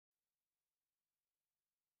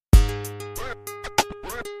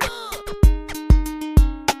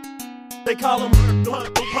They call them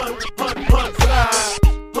punt slide.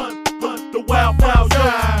 Punt the wild foul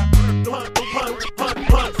slide.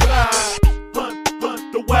 Punt slide.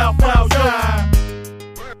 Punt the wild foul slide.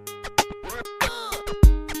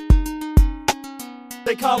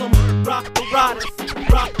 They call them rock the riders. They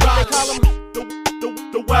call them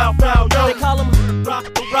the wild foul. They call them rock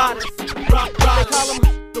the riders. They call them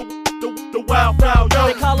the wild foul.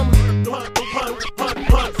 They call them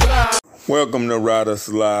punt slide. Welcome to Riders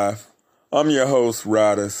Live. I'm your host,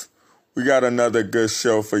 Riders. We got another good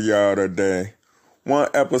show for y'all today. One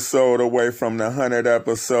episode away from the 100th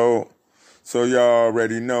episode, so y'all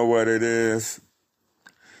already know what it is.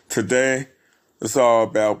 Today, it's all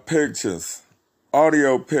about pictures,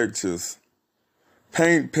 audio pictures,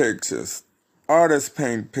 paint pictures, artists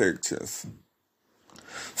paint pictures.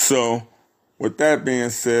 So, with that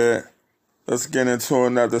being said, let's get into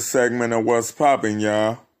another segment of What's Poppin',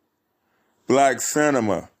 y'all. Black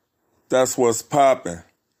cinema, that's what's poppin'.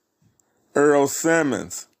 Earl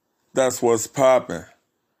Simmons, that's what's poppin'.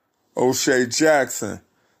 O'Shea Jackson,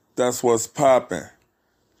 that's what's poppin'.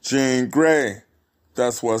 Jean Grey,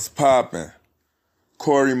 that's what's poppin'.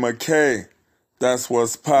 Corey McKay, that's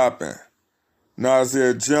what's poppin'.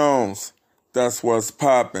 Nasir Jones, that's what's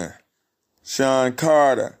poppin'. Sean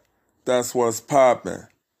Carter, that's what's poppin'.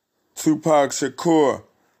 Tupac Shakur,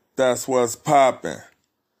 that's what's poppin'.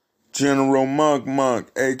 General Monk,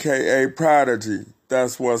 a.k.a. Prodigy,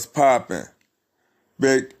 that's what's poppin'.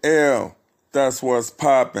 Big L, that's what's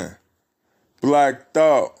poppin'. Black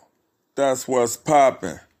Thought, that's what's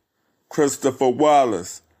poppin'. Christopher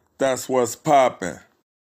Wallace, that's what's poppin'.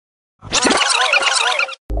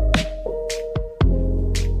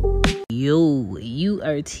 Yo, you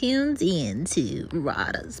are tuned in to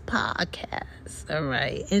Rada's podcast, all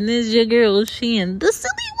right? And this is your girl, Shan, the silly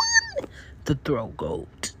one, the throw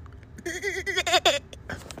goat.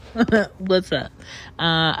 What's up?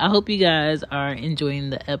 I hope you guys are enjoying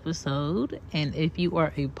the episode. And if you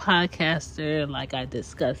are a podcaster, like I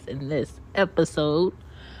discussed in this episode,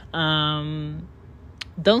 don't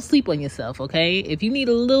sleep on yourself, okay? If you need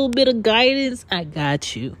a little bit of guidance, I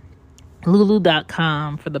got you.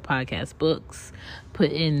 Lulu.com for the podcast books.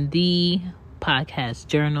 Put in the podcast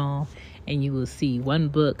journal, and you will see one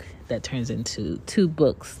book that turns into 2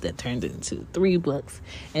 books, that turns into 3 books.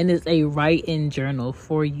 And it's a write-in journal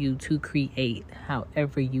for you to create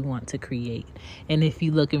however you want to create. And if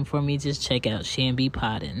you're looking for me, just check out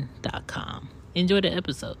shanbypodden.com. Enjoy the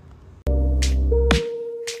episode.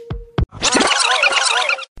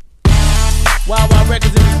 Wild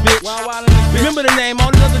Records in this bitch. Remember the name,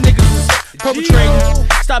 all the other niggas was perpetrating.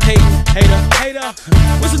 Stop hating, hater.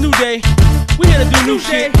 What's a new day? We here to do new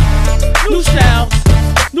shit, new styles,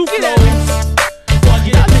 new flows. Before I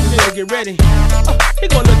get out, niggas better get ready. Here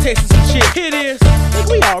go a little taste of some shit. Here it is. Nigga,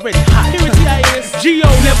 we already hot. Here it is. G.O.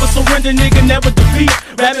 never surrender, nigga, never defeat.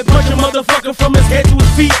 Rabbit punch a motherfucker from his head to his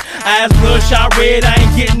feet. Eyes bloodshot red, I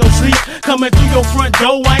ain't getting no sleep. Coming through your front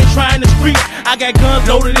door, I ain't trying to street. I got guns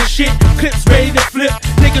loaded and shit, clips ready to flip.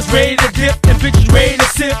 Niggas ready to dip, and bitches ready to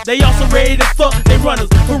sip. They also ready to fuck, they runners,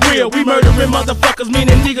 for real. We murdering motherfuckers,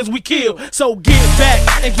 meaning niggas we kill. So get back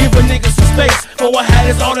and give a nigga some space. For I had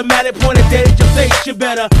this automatic pointed dead at your face. You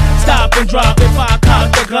better stop and drop if I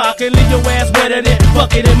cock the Glock and leave your ass wetter than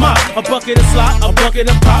bucket and mop. A bucket of slot, a bucket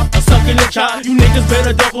of pop, a sucking and chop. You niggas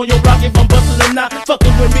better duck on your block if I'm bustin' or not.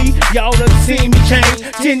 Fucking with me, y'all done seen me change.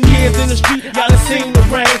 10 years in the street, y'all done seen the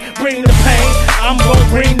rain. Bring the pain, I'm gon'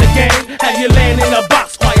 bring the game. Have you laying in a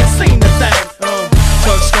box while you seen the thing.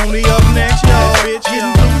 Touchstone up next, y'all. Bitch,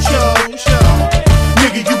 getting through the show.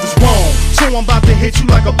 Nigga, you was wrong. So I'm about to hit you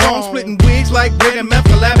like a bomb. Splitting wigs like bread and meth,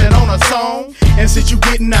 collabing on a song. And since you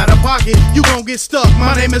getting out of pocket, you gon' get stuck.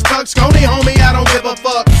 My name is Touchstone, homie, I don't give a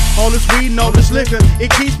fuck. All this weed and all this liquor, it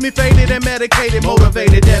keeps me faded and medicated,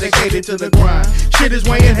 motivated, dedicated to the grind. Shit is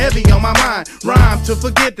weighing heavy on my mind. Rhyme to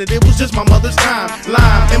forget that it was just my mother's time.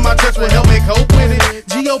 Lime in my chest will help me cope with it.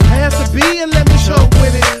 G.O. pass the B and let me show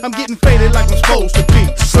with it. I'm getting faded like I'm supposed to be.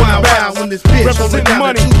 Swing around when this bitch holding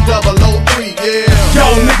down the 2003, yeah.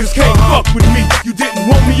 Y'all niggas can't fuck with me. You didn't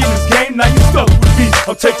want me in this game, now you stuck with me.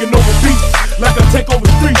 I'm taking over beats like I take over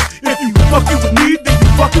streets. If you fucking with me, then you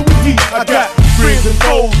fucking with heat. I got friends and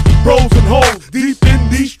foes, bros and hoes, deep in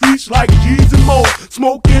these streets like G's and Mo's.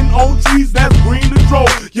 Smoking on trees, that's green and dro.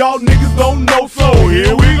 Y'all niggas don't know, so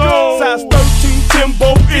here we go. Size 13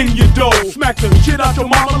 Timbo in your dough. Smack the shit out your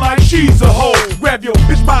mama like she's a hoe. Grab your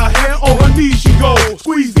bitch by her hair, on her knees she go.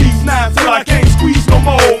 Squeeze these nines till I can't squeeze no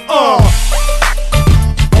more.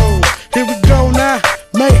 Here we go now,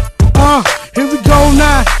 man. Here we go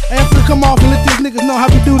now. And I'm finna come off and let these niggas know how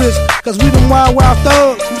we do this. Cause we them wild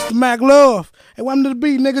thugs, Mr. Mac Love. Hey, welcome to the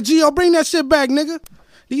beat, nigga. Gio, bring that shit back, nigga.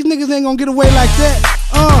 These niggas ain't gonna get away like that.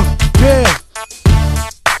 Yeah.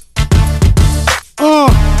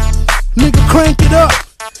 Nigga, crank it up.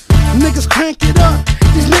 Niggas crank it up.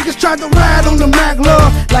 These niggas tried to ride on the Mac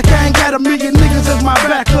love like I ain't got a million niggas as my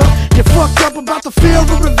backup. You fucked up about the feel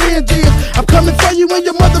of revenge is. I'm coming for you and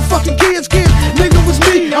your motherfucking kids. Nigga, was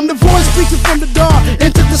me. I'm the voice speaking from the dark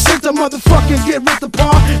into the center, motherfucking get ripped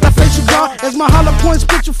apart. Now face your guard as my hollow point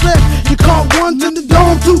spit your flesh. You caught one to the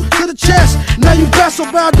dome, two to the chest. Now you got so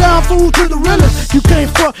bow down, fool to the realest. You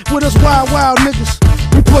can't fuck with us wild niggas.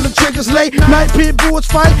 We pulling triggers late, night pit bulls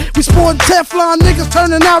fight. We sporting Teflon niggas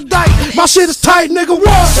turning out dyke. My shit is tight, nigga.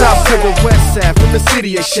 What? South to the west side, from the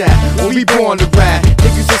city of Shaq. When we born to ride,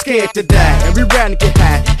 niggas are scared to die, and we riding to get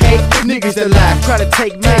high. Hey, niggas that lie, try to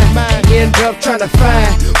take mine. End up trying to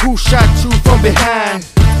find who shot you from behind.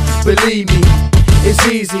 Believe me, it's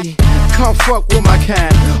easy. Come fuck with my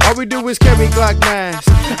kind. All we do is carry Glock 9s.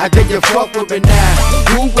 I think you fuck with me now.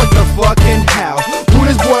 Who, what the fuck, and how? Who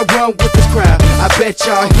this boy run with this crowd? I bet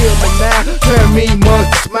y'all hear me now. Turn me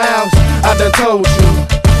monkey smiles. I done told you.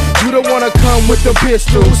 You don't wanna come with the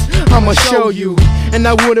pistols. I'ma show you. And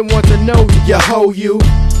I wouldn't want to know you, hoe you.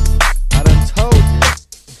 I done told you.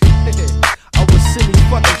 I was silly,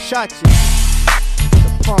 fucking shot you. The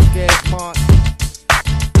punk ass mark.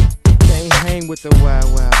 Can't hang with the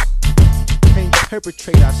wild. Can't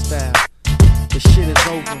perpetrate our style. The shit is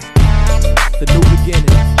over. The new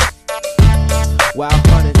beginning. Wild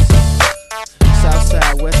hunters. South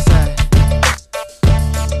side, west side.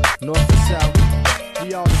 North and south. We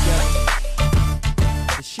all together.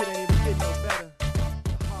 The shit ain't even getting no better.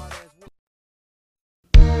 The hard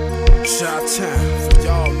ass. Shot time for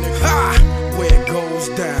y'all niggas. Ha! Where it goes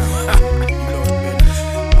down. You know the business.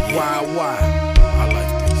 Why? I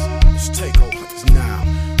like this. Let's take over this now.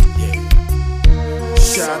 Yeah.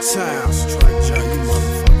 Shot time. Strike John, you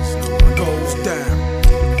motherfuckers. Goes down.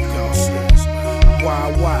 Y'all serious, man.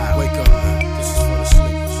 Why? Wake up now. This is for the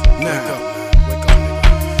sleepers. Now.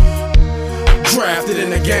 Drafted in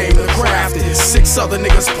the game to grafted. 6 other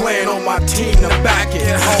niggas playing on my team to back it.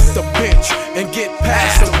 Off the bench and get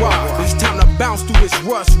past the rock. It's time to bounce through this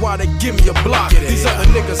rush while they give me a block. These other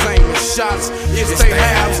niggas ain't with shots, it's they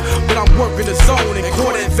halves. But I'm working the zone and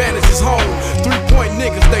court advantage is home. 3-point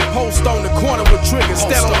niggas, they post on the corner with triggers.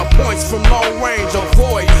 Stand on the points from long range,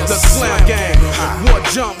 avoid the slam game. One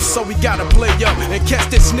jump, so we gotta play up and catch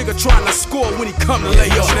this nigga trying to score when he come to lay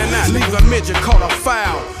up. Leave a midget caught a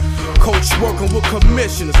foul. Coach working with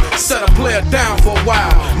commissioners, set a player down for a while.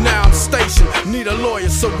 Now I'm stationed, need a lawyer,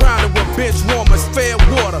 surrounded with bench warmers, fair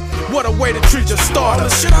water. What a way to treat your starter.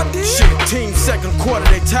 Shit, team second quarter,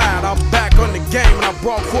 they tired. I'm back on the game and I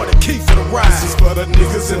brought quarter key for the ride. This is for the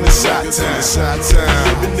niggas in the shot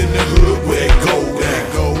time. Living in the hood where it go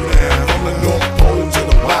down. From the North Pole to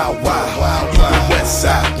the wild. The west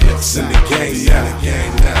side pimps in the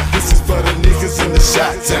gang now. This is for the niggas in the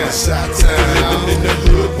shot time. Living in the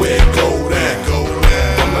hood where it go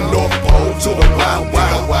down. From the North Pole to the wild.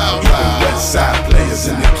 The west side players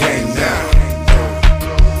in the gang now.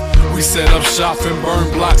 We set up shop and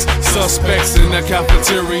burn blocks. Suspects in the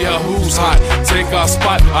cafeteria, who's hot? Take our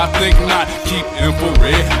spot, I think not. Keep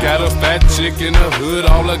infrared. Got a fat chick in the hood,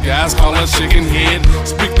 all the guys call her chicken head.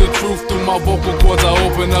 Speak the truth through my vocal cords, I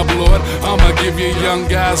open up, Lord. I'ma give you young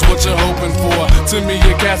guys what you're hoping for. To me,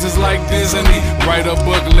 your cats is like Disney. Write a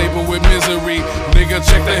book labeled with misery. Nigga,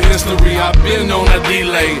 check the history, I've been on a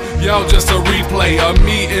delay. Y'all just a replay of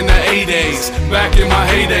me in the 80s. Back in my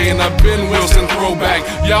heyday, and I've been Wilson throwback.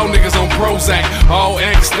 Y'all niggas on Prozac, all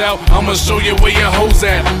X'd out. I'ma show you where your hoes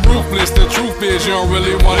at. I'm ruthless, the truth is you don't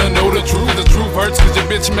really wanna know the truth. The truth hurts cause your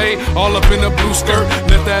bitch made all up in a blue skirt.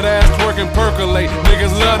 Let that ass twerk and percolate,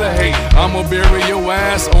 niggas love to hate. I'ma bury your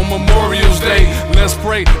ass on Memorial's Day. Let's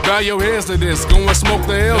pray, bow your heads to this. Go and smoke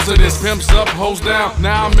the L's of this. Pimps up, hoes down,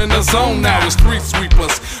 now I'm in the zone now. The street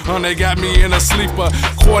sweepers, they got me in a sleeper.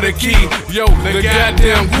 Quarter key, yo, the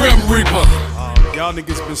goddamn Grim Reaper. Y'all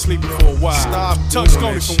niggas been sleeping for a while. Stop. Tuck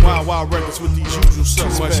Sconey from Wild Records with these usual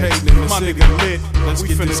suspects. So much hating in the my city. Nigga lit. Let's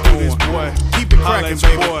get this going. Boy. Keep it cracking,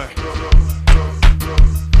 baby. Boy.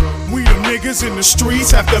 We the niggas in the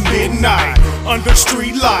streets after midnight, under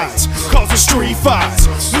street lights, causing street fights.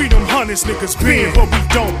 We them hunters niggas bend, but we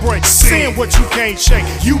don't break. Saying what you can't shake,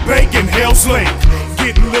 you baking Hell's Lake.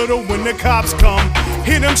 Getting little when the cops come,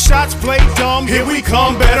 Hear them shots play dumb, here we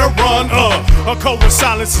come, better run. A code of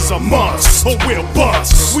silence is a must, or we'll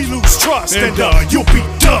bust. We lose trust, and you'll be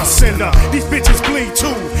dust. And these bitches bleed too,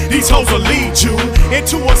 these hoes will lead you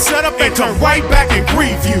into a setup and come right back and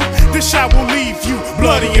grieve you. This shot will leave you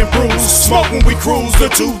bloody and bruised. Smoke when we cruise the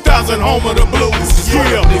 2000 home of the blues.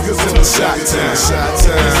 Yeah, niggas in the shot town.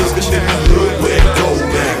 Living in the hood where it go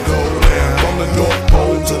down. From the North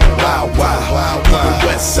Pole to the Wild Wild. The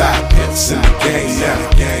West Side pimps in the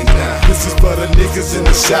gang now. This is for the niggas in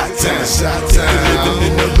the shot town.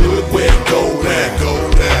 Living in the hood where it go down.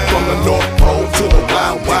 From the North Pole to the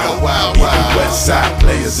Wild Wild. The West Side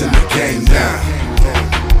players in the gang now.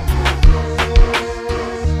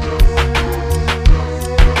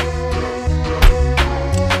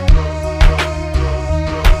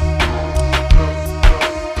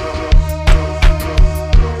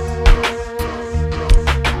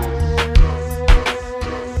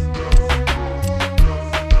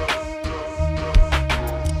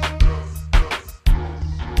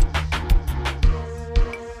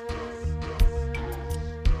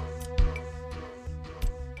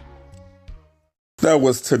 That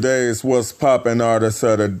was today's What's Poppin' artist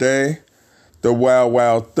of the day. The Wild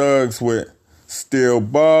Wild Thugs with Still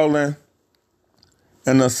Ballin'.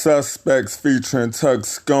 And the Suspects featuring Tuck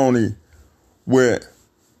Sconey with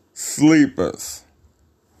Sleepers.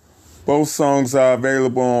 Both songs are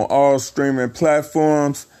available on all streaming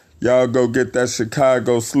platforms. Y'all go get that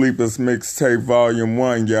Chicago Sleepers mixtape volume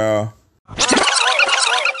 1, y'all.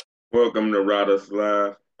 Welcome to Riders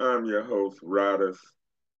Live. I'm your host, Riders.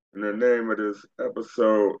 And the name of this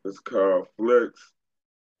episode is called Flicks.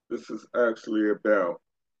 This is actually about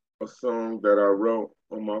a song that I wrote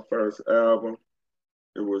on my first album.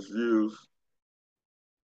 It was used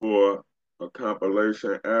for a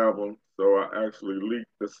compilation album, so I actually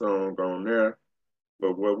leaked the song on there.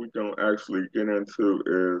 But what we don't actually get into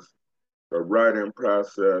is the writing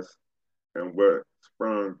process and what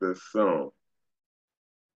sprung this song.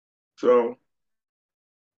 So,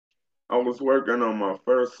 I was working on my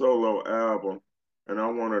first solo album, and I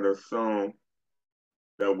wanted a song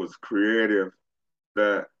that was creative,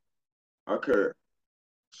 that I could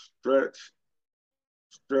stretch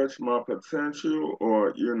my potential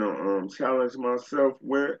or, challenge myself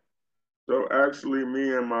with. So actually,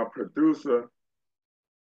 me and my producer,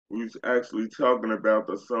 we was actually talking about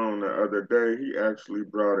the song the other day. He actually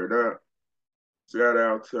brought it up. Shout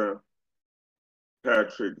out to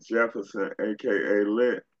Patrick Jefferson, aka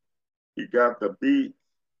Lit. He got the beat.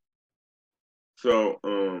 So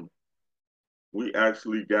we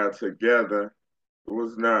actually got together. It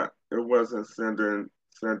wasn't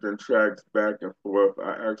sending tracks back and forth.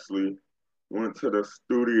 I actually went to the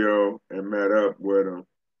studio and met up with him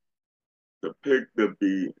to pick the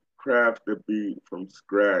beat, craft the beat from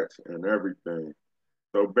scratch and everything.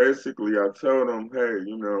 So basically I told him, hey,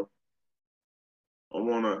 I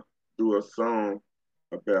wanna do a song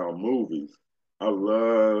about movies. I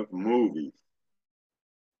love movies.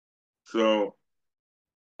 So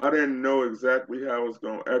I didn't know exactly how I was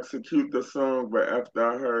going to execute the song, but after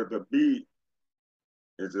I heard the beat,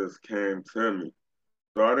 it just came to me.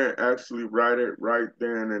 So I didn't actually write it right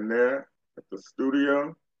then and there at the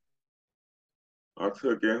studio. I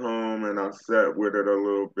took it home and I sat with it a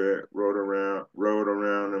little bit, rode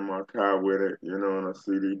around in my car with it, on a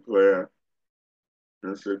CD player.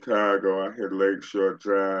 In Chicago, I hit Lakeshore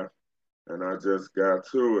Drive. And I just got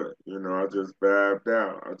to it, I just vibed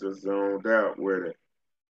out. I just zoned out with it.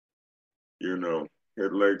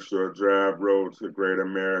 Hit Lakeshore Drive, rode to Great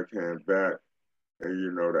America and back.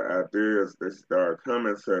 And, the ideas, they start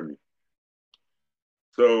coming to me.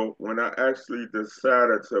 So when I actually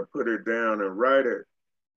decided to put it down and write it,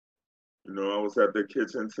 I was at the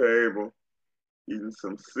kitchen table eating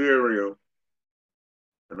some cereal.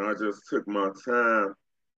 And I just took my time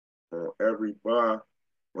on every bar.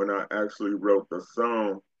 When I actually wrote the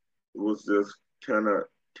song, it was just kind of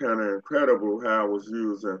incredible how I was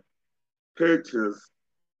using pictures,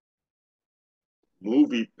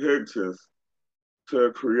 movie pictures,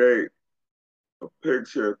 to create a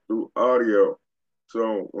picture through audio.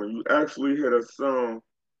 So when you actually hit a song,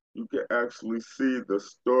 you can actually see the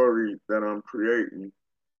story that I'm creating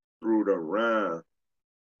through the rhyme.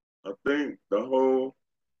 I think the whole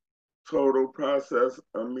total process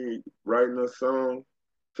of me writing a song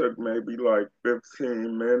took maybe like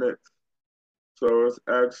 15 minutes. So it's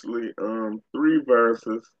actually 3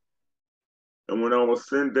 verses. And when I was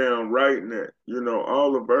sitting down writing it,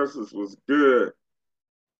 all the verses was good.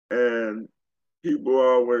 And people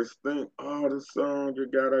always think, oh, the song,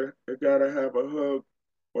 it gotta have a hook.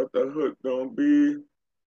 What the hook gonna be?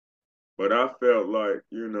 But I felt like,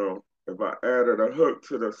 if I added a hook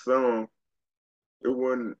to the song, it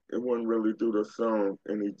wouldn't really do the song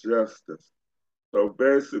any justice. So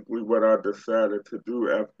basically what I decided to do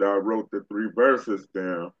after I wrote the 3 verses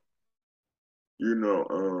down, you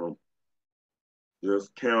know,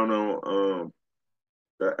 just count on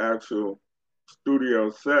the actual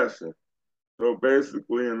studio session. So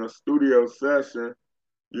basically in the studio session,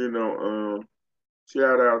 you know,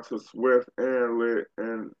 shout out to Swift and Lit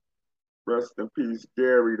and rest in peace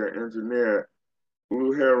Gary, the engineer,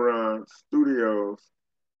 Blue Heron Studios.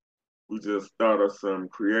 We just thought of some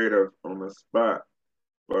creative on the spot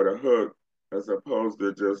for the hook as opposed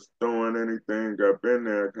to just throwing anything up in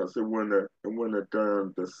there because it wouldn't have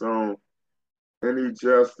done the song any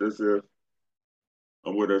justice if I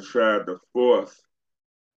would have tried to force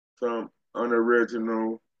some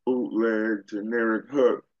unoriginal, bootleg, generic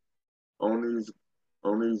hook on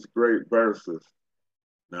these great verses.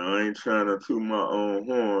 Now I ain't trying to toot my own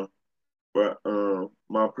horn, but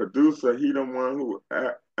my producer, he the one who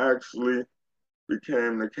actually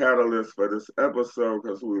became the catalyst for this episode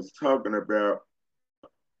because we was talking about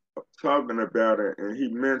it, and he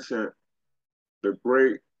mentioned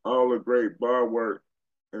all the great bar work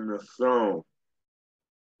in the song.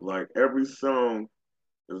 Like every song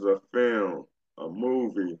is a film, a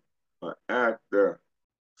movie, an actor,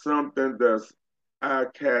 something that's eye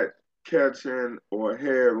catching or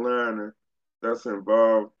headlining that's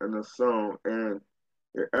involved in the song, and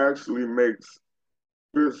it actually makes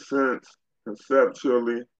good sense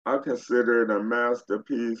conceptually. I consider it a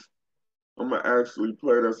masterpiece. I'm gonna actually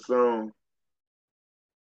play the song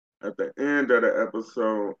at the end of the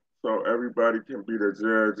episode so everybody can be the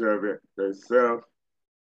judge of it themselves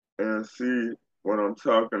and see what I'm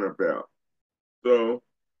talking about. So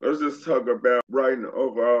let's just talk about writing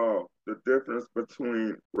overall, the difference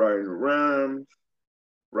between writing rhymes,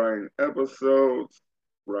 writing episodes,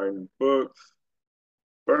 writing books.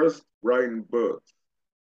 First, writing books.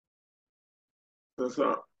 Since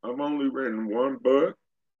I've only written one book,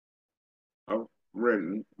 I've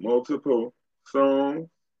written multiple songs,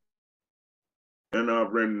 and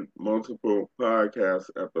I've written multiple podcast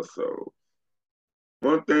episodes.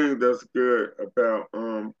 One thing that's good about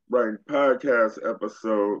writing podcast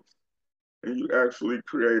episodes and you actually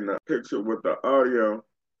creating a picture with the audio,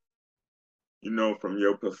 you know, from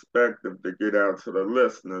your perspective to get out to the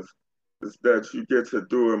listeners, is that you get to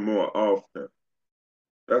do it more often.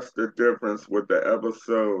 That's the difference with the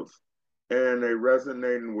episodes. And they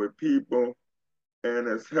resonating with people and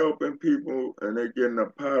it's helping people and they're getting a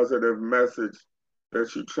positive message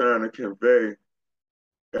that you're trying to convey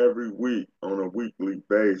every week on a weekly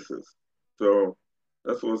basis. So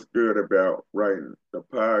that's what's good about writing the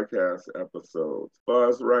podcast episodes. As far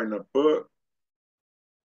as writing a book,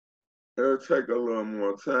 it'll take a little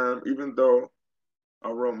more time, even though I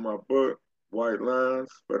wrote my book, White Lines,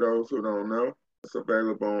 for those who don't know. It's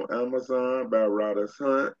available on Amazon by Rodis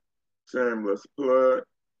Hunt. Shameless plug.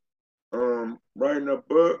 Writing a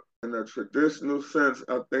book in a traditional sense,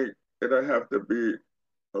 I think it'll have to be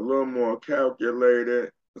a little more calculated.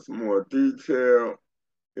 It's more detailed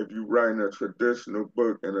if you're writing a traditional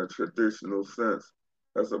book in a traditional sense,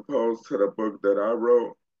 as opposed to the book that I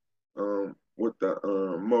wrote with the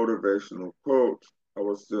motivational quotes. I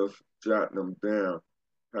was just jotting them down,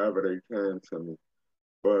 however they came to me.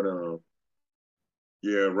 But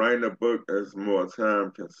yeah, writing a book is more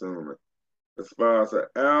time consuming. As far as an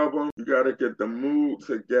album, you gotta get the mood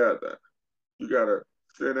together. You gotta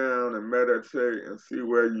sit down and meditate and see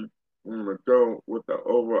where you want to go with the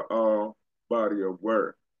overall body of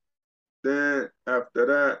work. Then after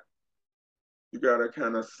that, you gotta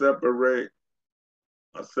kind of separate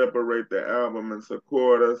the album into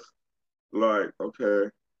quarters. Like, okay,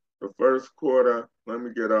 the first quarter, let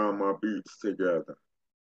me get all my beats together.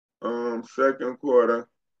 Second quarter,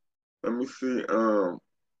 let me see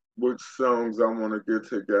which songs I want to get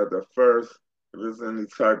together first. If there's any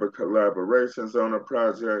type of collaborations on a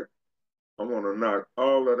project, I want to knock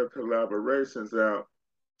all of the collaborations out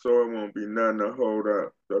so it won't be nothing to hold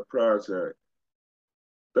up the project.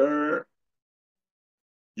 Third,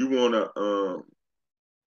 you want to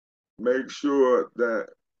make sure that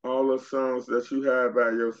all the songs that you have by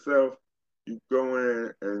yourself, you go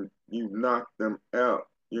in and you knock them out,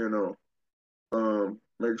 you know.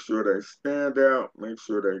 Make sure they stand out, make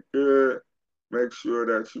sure they're good, make sure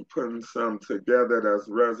that you're putting something together that's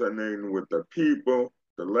resonating with the people.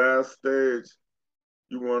 The last stage,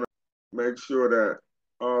 you want to make sure that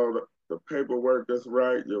all the paperwork is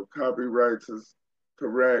right, your copyrights is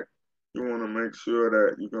correct. You want to make sure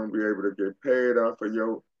that you're going to be able to get paid off of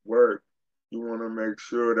your work. You want to make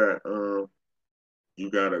sure that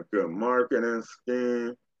you got a good marketing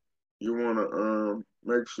scheme. you want to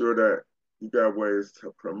make sure that you got ways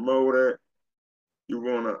to promote it. You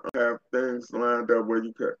want to have things lined up where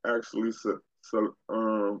you can actually support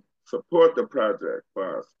the project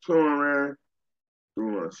by touring,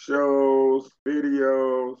 doing shows,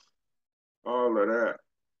 videos, all of that.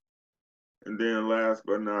 And then last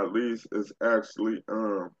but not least is actually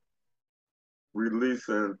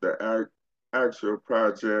releasing the actual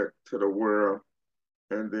project to the world,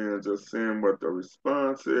 and then just seeing what the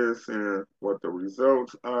response is, seeing what the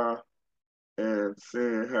results are, and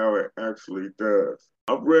seeing how it actually does.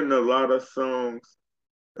 I've written a lot of songs,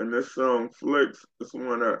 and this song Flicks is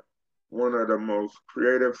one of the most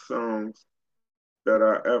creative songs that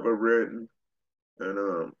I ever written,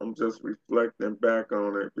 and I'm just reflecting back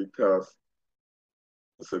on it because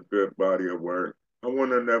it's a good body of work. I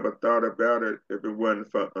wouldn't have never thought about it if it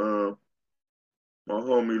wasn't for my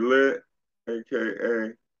homie Lit,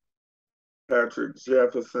 aka Patrick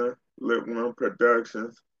Jefferson, Lit One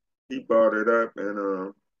Productions. He brought it up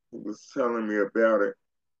and he was telling me about it.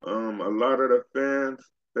 A lot of the fans,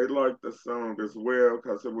 they liked the song as well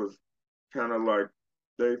because it was kind of like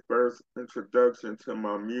their first introduction to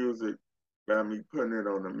my music by me putting it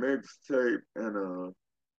on a mixtape, and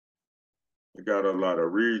it got a lot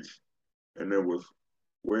of reach and it was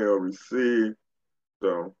well received.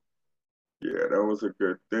 So yeah, that was a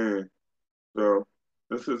good thing. So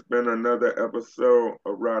this has been another episode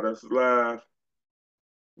of Riders Live.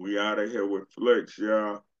 We out of here with Flicks,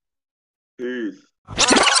 y'all. Peace.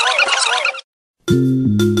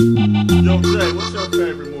 Yo, Jay, what's your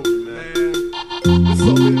favorite movie, man? There's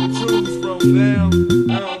so many to choose from now.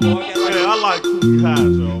 I don't know. I like Cooley High,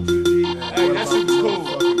 Joe. Hey, that shit was cool.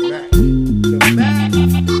 The Mac,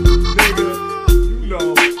 nigga, you know,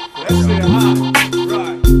 that shit hot.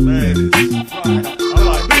 Right. Man, right. I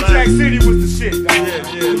like New Jack City was the shit, dog.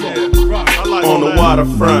 Yeah. Right. I like on the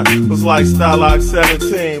waterfront was like Starlock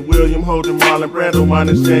 17. William Holden, Marlon Brando,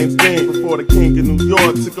 minus James Dean. Before the king of New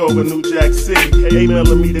York took over New Jack City.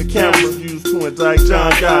 8mm cameras used to indict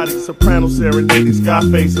John Gotti. Soprano serenading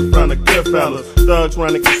Scarface in front of Goodfellas. Thugs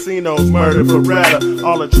running casinos, murder Beretta.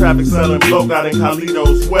 All the traffic selling bloke out in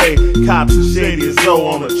Carlito's way. Cops are shady as though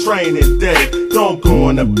on a training day. Don't go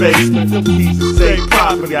in the basement, them keys are safe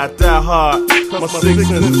property. I die hard, my six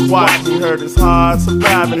senses watch me. Heard it's hard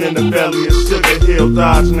surviving in the belly of Sugar Hill.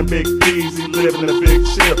 Dodging the big Easy, living a big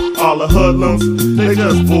chill. All the hoodlums, they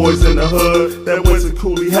just boys in the hood that went to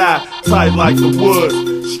Cooley High, tight like the wood.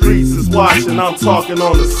 Streets is watching, I'm talking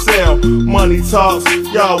on the cell. Money talks,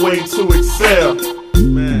 y'all wait to excel.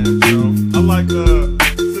 Man, Joe, I like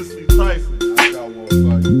Cicely Tyson. I got one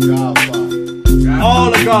for you, Godfather.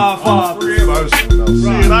 All the Godfather.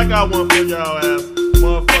 Shit, I got one for y'all ass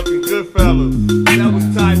motherfucking Goodfellas. That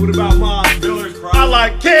was tight. What about mine? I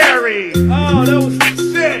like Carrie. Oh, that was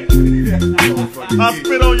shit. I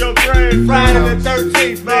spit on your grave. Friday the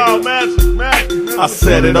 13th. No, magic. I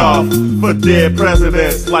set it off for dead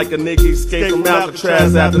presidents like a nigga escaped from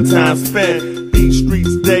Alcatraz after time spent. Beat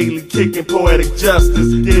streets daily, kicking poetic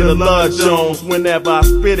justice. Get a Love Jones whenever I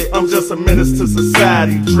spit it. I'm just a menace to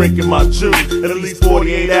society, drinking my juice. At least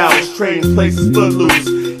 48 hours, trading places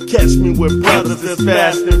footloose. Catch me with brothers that's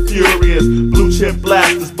fast and furious. Blue chip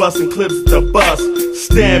blasters busting clips at the bus.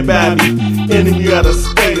 Stand by me, enemy of the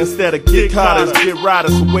state. Instead of get cotters, get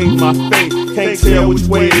riders await my fate. Can't tell which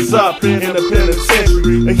way is up in the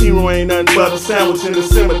penitentiary. A hero ain't nothing but a sandwich in the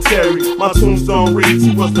cemetery. My tombstone reads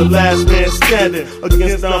he was the last man standing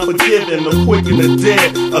against the unforgiven, the quick and the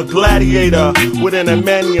dead. A gladiator with an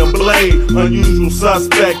adamantium blade. Unusual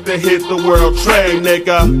suspect that hit the world trade,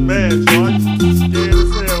 nigga. Man, George, scared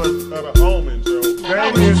as hell of the Omen, Joe.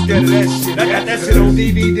 I was scared of that shit. I got that shit on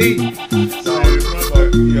DVD.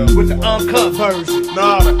 With the uncut version.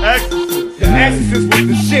 Nah, The Exorcist. The Exorcist was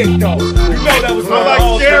the shit, though. You know that was my like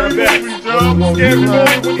scary movie, Joe. Scary movie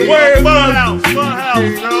with the word Funhouse,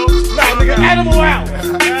 Joe. No, nigga, Animal House.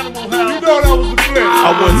 You know that was the flip. I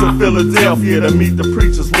went to Philadelphia to meet the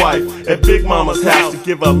preacher's wife at Big Mama's house to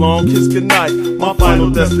give her a long kiss goodnight. My final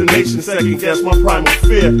destination, second guess my primal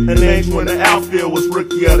fear. An angel in the outfield was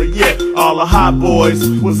rookie of the year. All the hot boys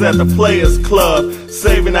was at the Players Club,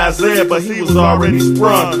 saving Isaiah, but he was already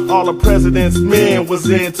sprung. All the president's men was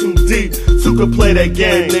in too deep. Two could play that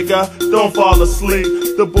game, nigga. Don't fall asleep.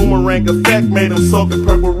 The boomerang effect made him soak in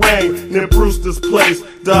purple rain near Brewster's place,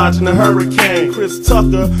 dodging a hurricane. Chris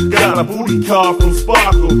Tucker got a booty call from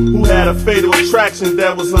Sparkle, who had a fatal attraction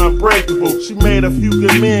that was unbreakable. She made a few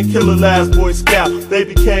good men kill a last Boy Scout. They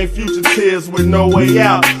became fugitives with no way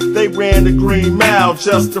out. They ran the Green Mile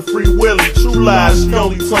just to free Willie. True lies, she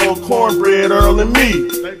only told Cornbread, Earl, and me.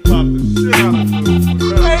 They popped the shit out of her.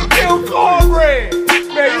 They killed Cornbread.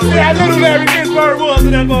 Man, you Yeah, I knew Larry Pittsburgh was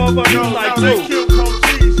in that motherfucker. Yo, Like, they too. killed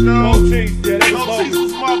Cochise, yo. Cochise, yeah, that was Cochise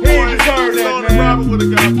was my He boy. ain't deserve that, Tony man. Robert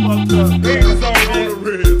would've got fucked up. He ain't deserve On that. the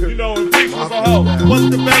real. You know, and Peach was a hoe. What's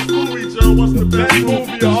the best movie, Joe? What's the best Best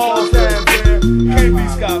movie of all time, man. Can't be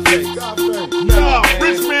Scarface. No,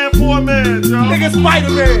 Rich Man, Poor Man, Joe. Nigga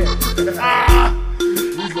Spider-Man.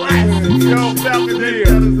 Yo, Falcon did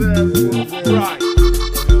got his ass. Right.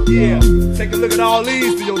 Yeah. Take a look at all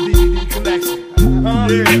these to your DVD collection. Huh?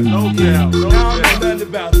 Yeah, no doubt, no Y'all know doubt. nothing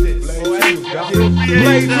about this. Blade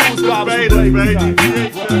 2's probably Baby, Blade baby,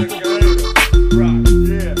 type. Right.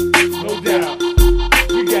 yeah. No doubt.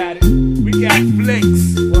 We got it. We got flicks.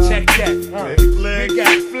 Check that. We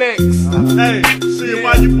got flicks. Hey, see,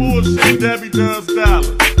 while you bullshit, Debbie does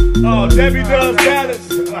dollars. Oh, Debbie does Dallas.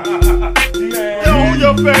 Yo, who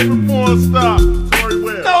your favorite porn star? Tori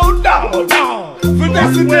Wells. No.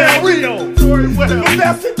 Vanessa Del Rio. Tori Wells.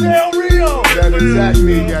 Vanessa Del Rio. That's exactly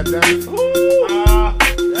me, goddammit.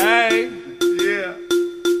 Hey. Yeah.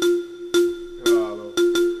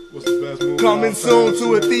 What's the best movie? Coming soon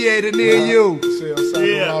to a theater near you.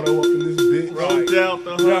 Yeah. Up in this bitch. No doubt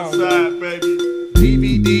the hunt side, baby.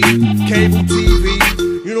 DVD, cable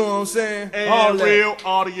TV, you know what I'm saying? All And that. real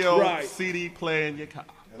audio Right. CD player in your car.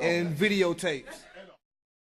 And videotapes.